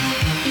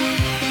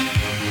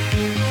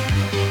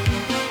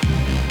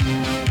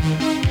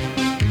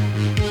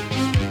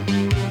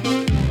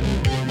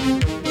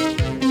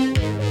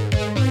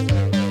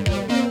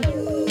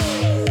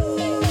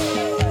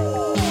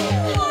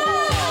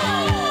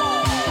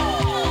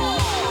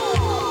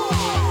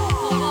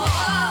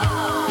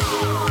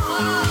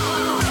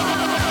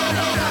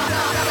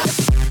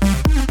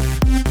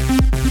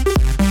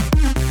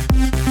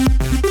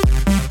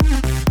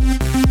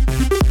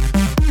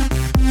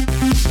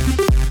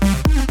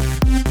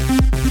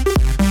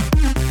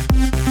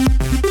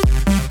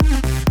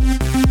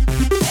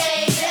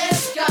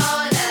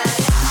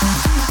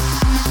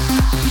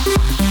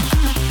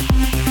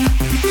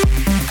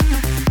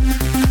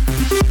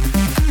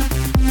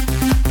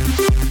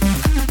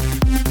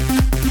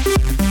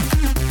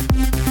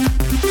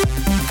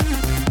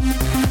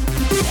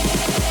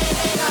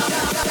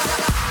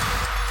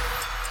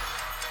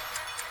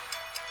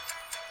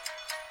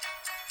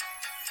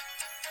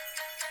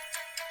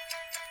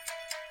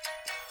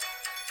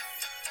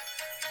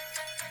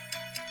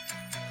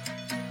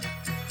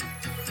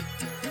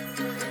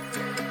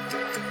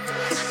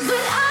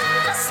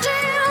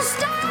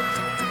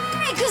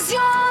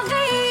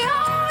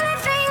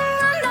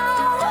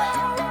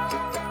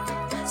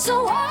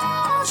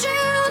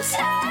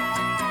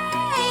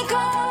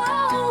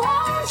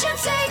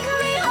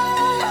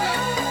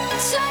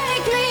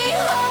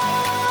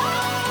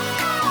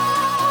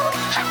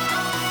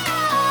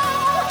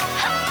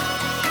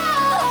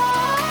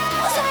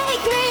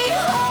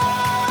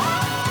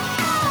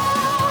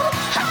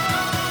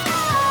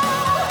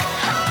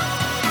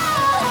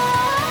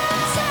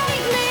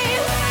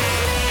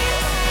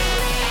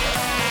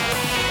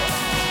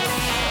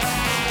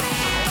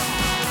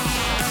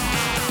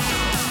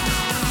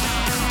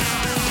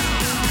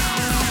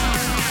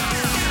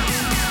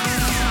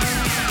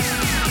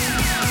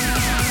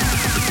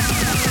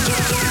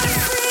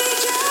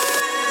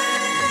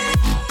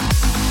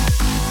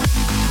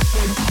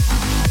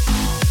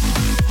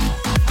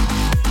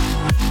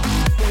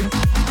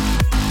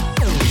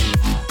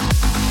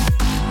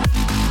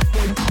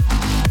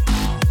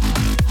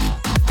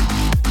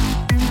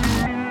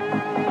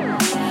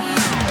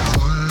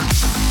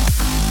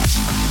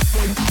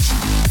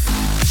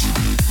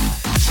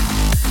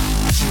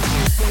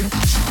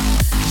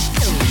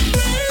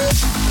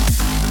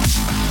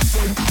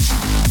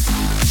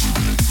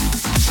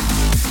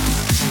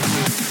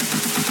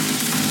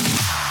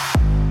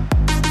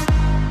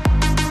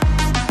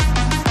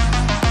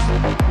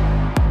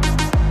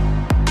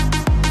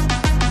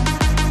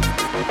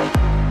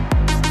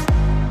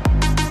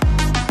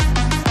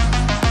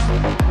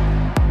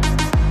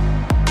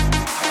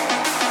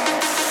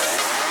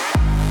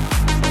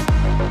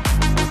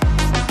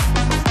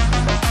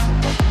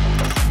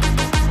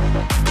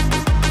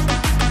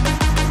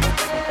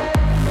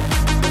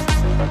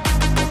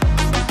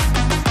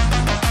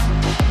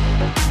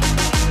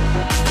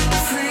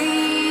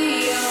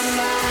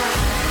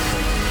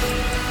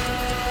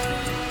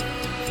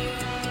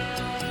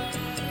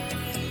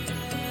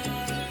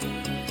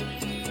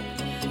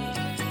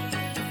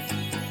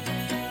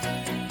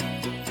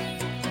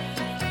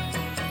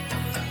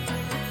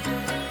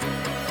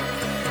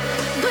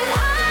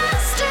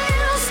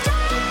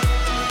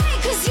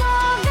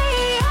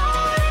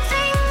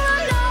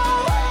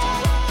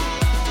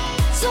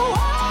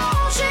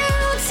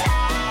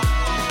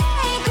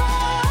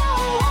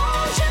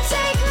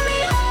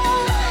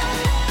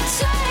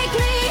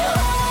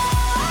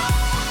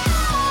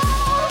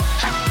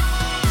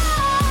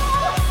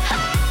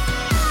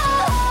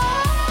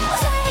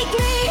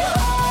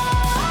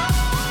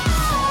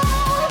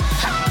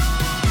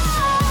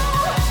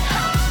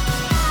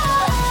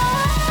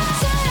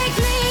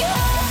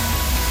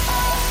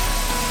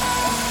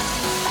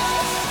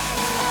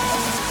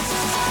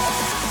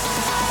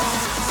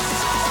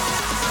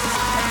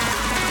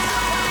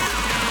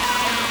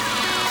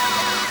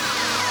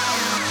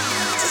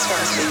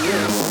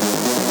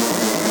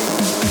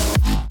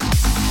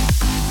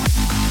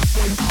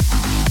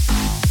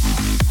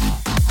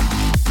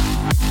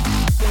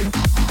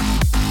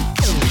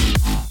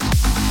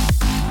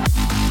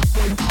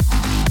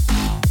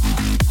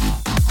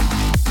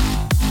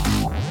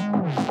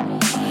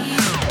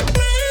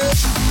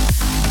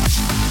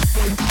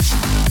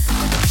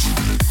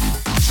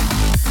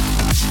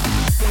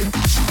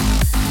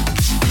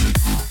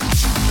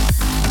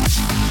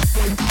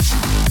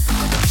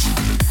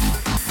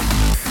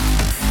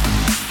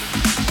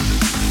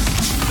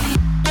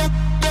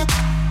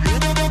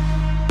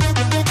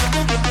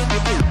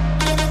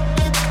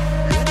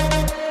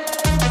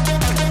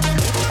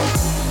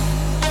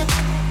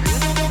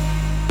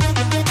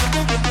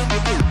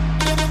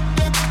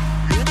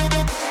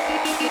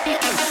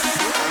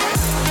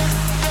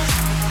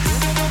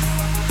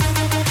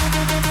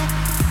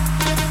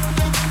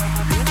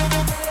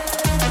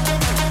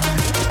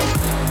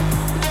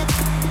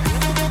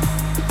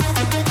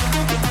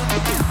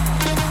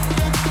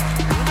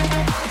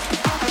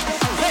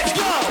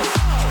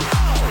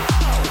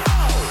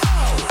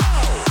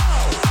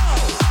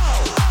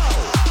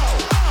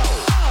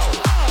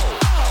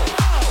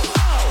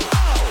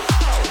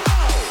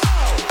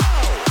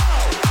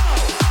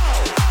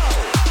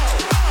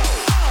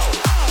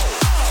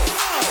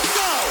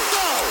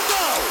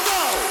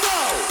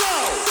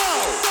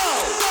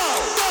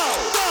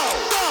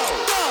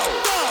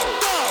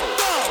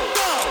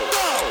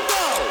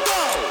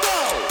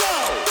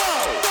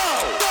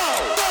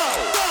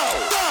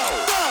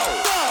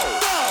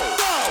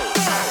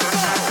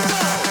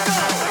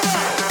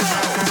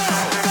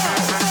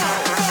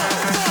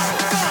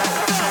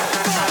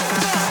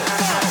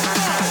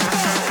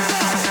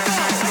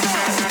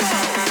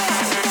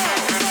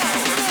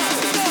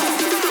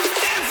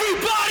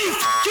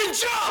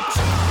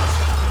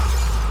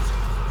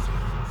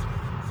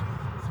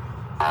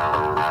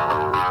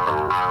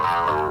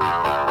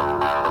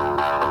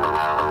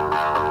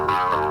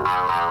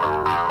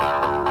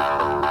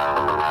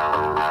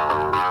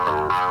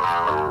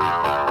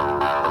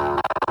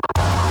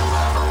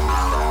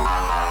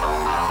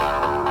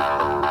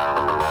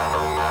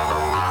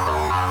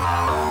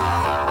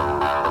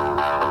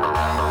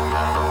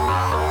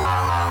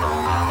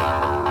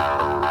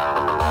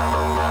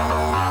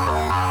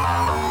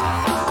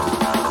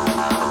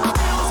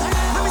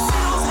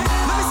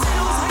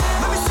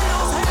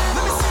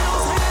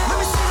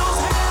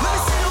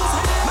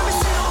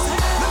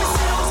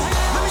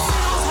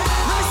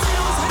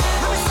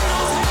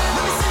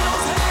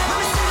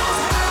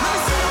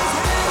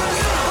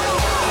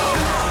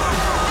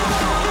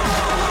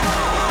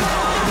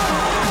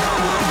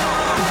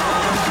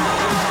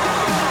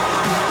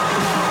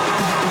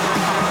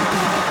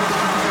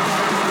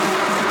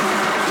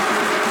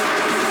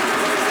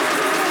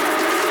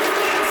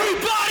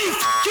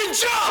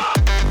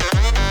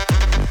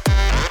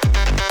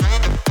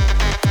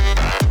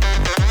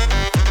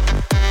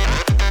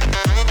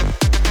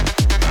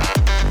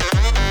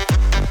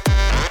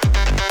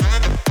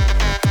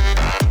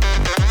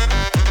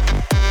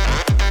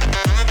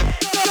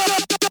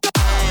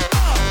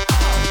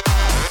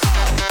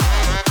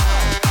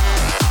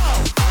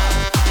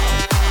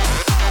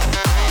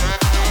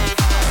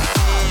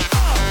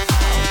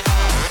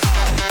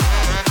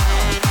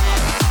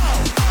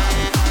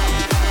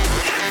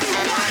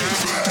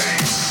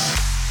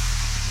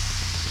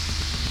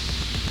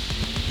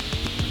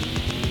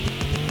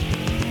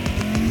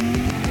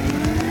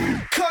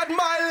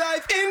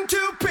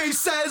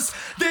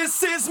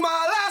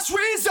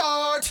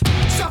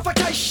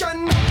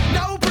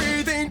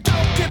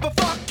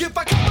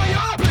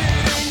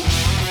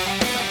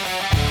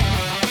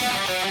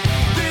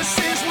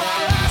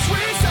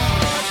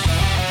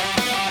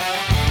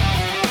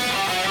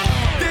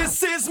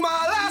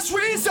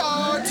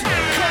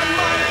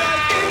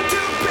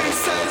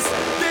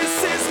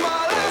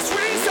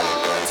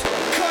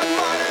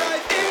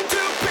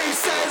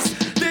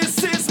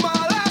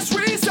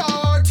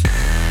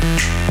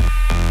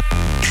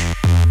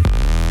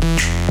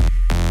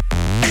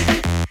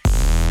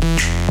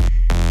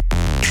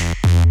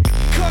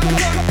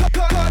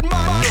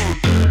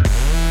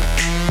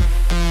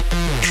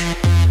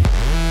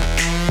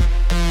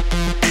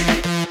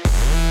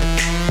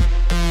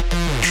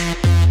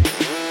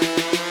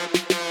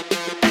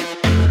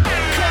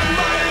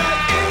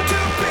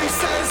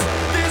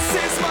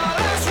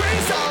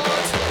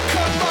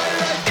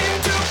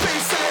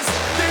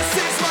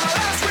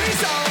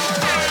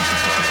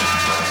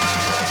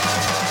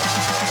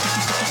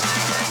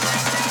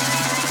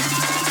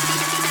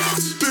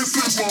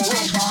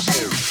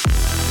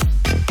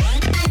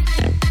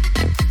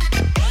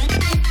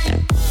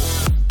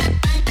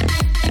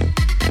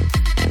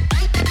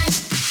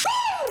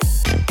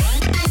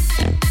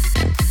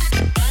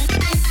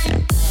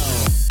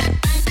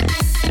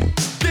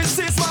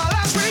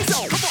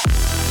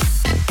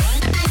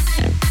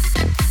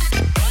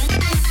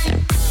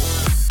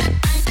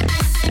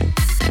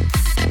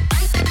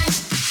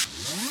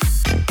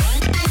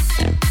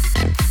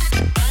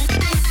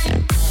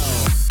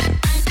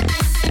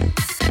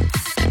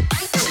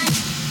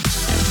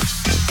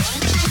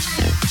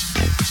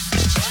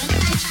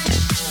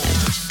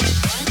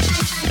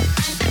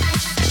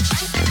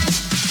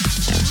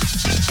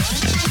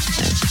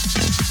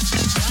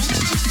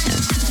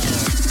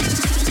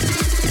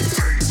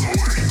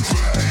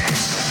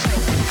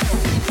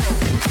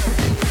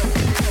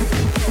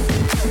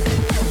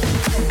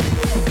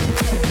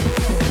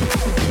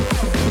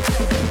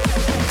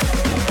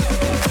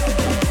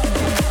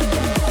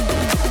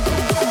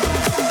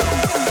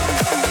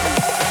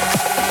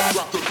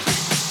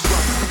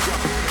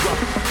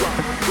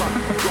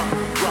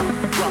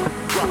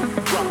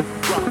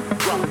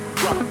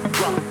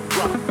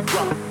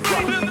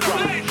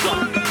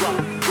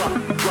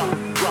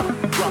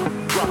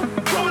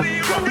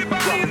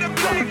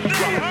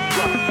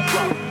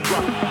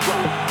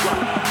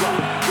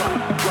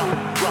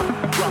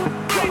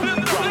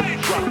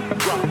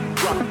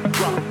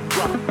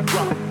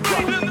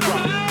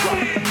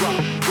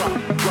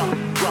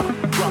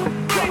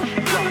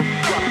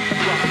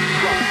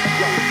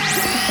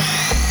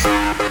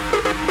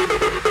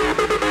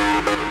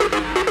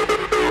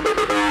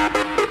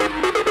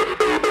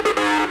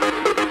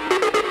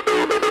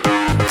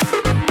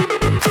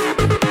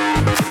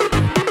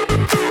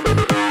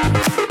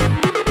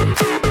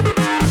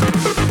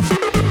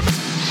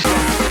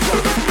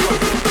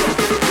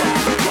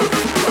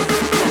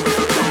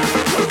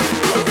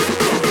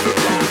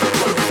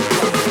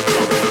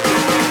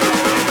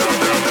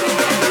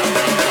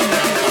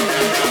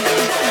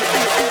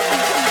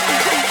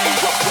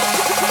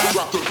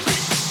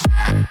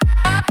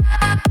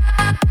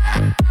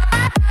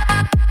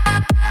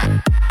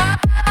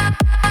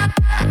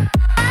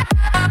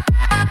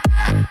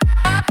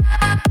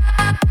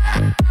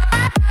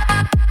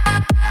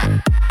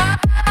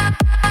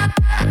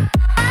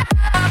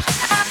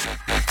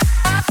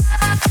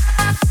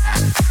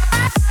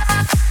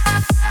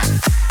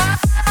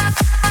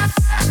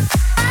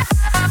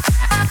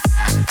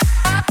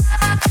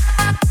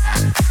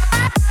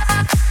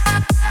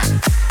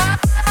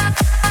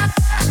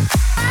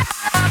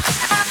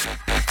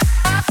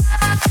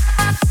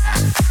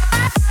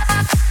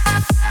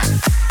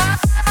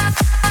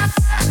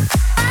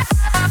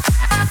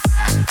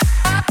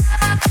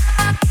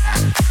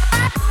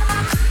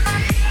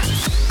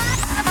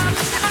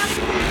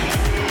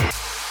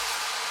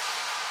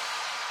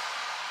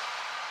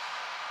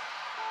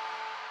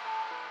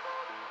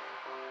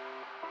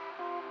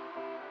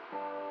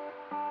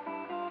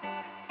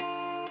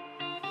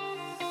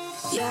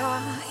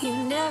 Yeah, you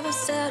never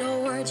said a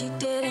word, you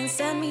didn't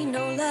send me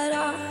no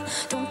letter.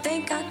 Don't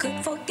think I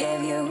could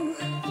forgive you.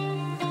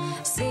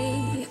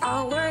 See,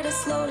 our word is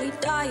slowly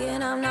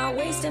dying, I'm not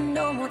wasting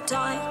no more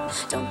time.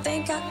 Don't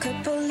think I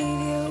could believe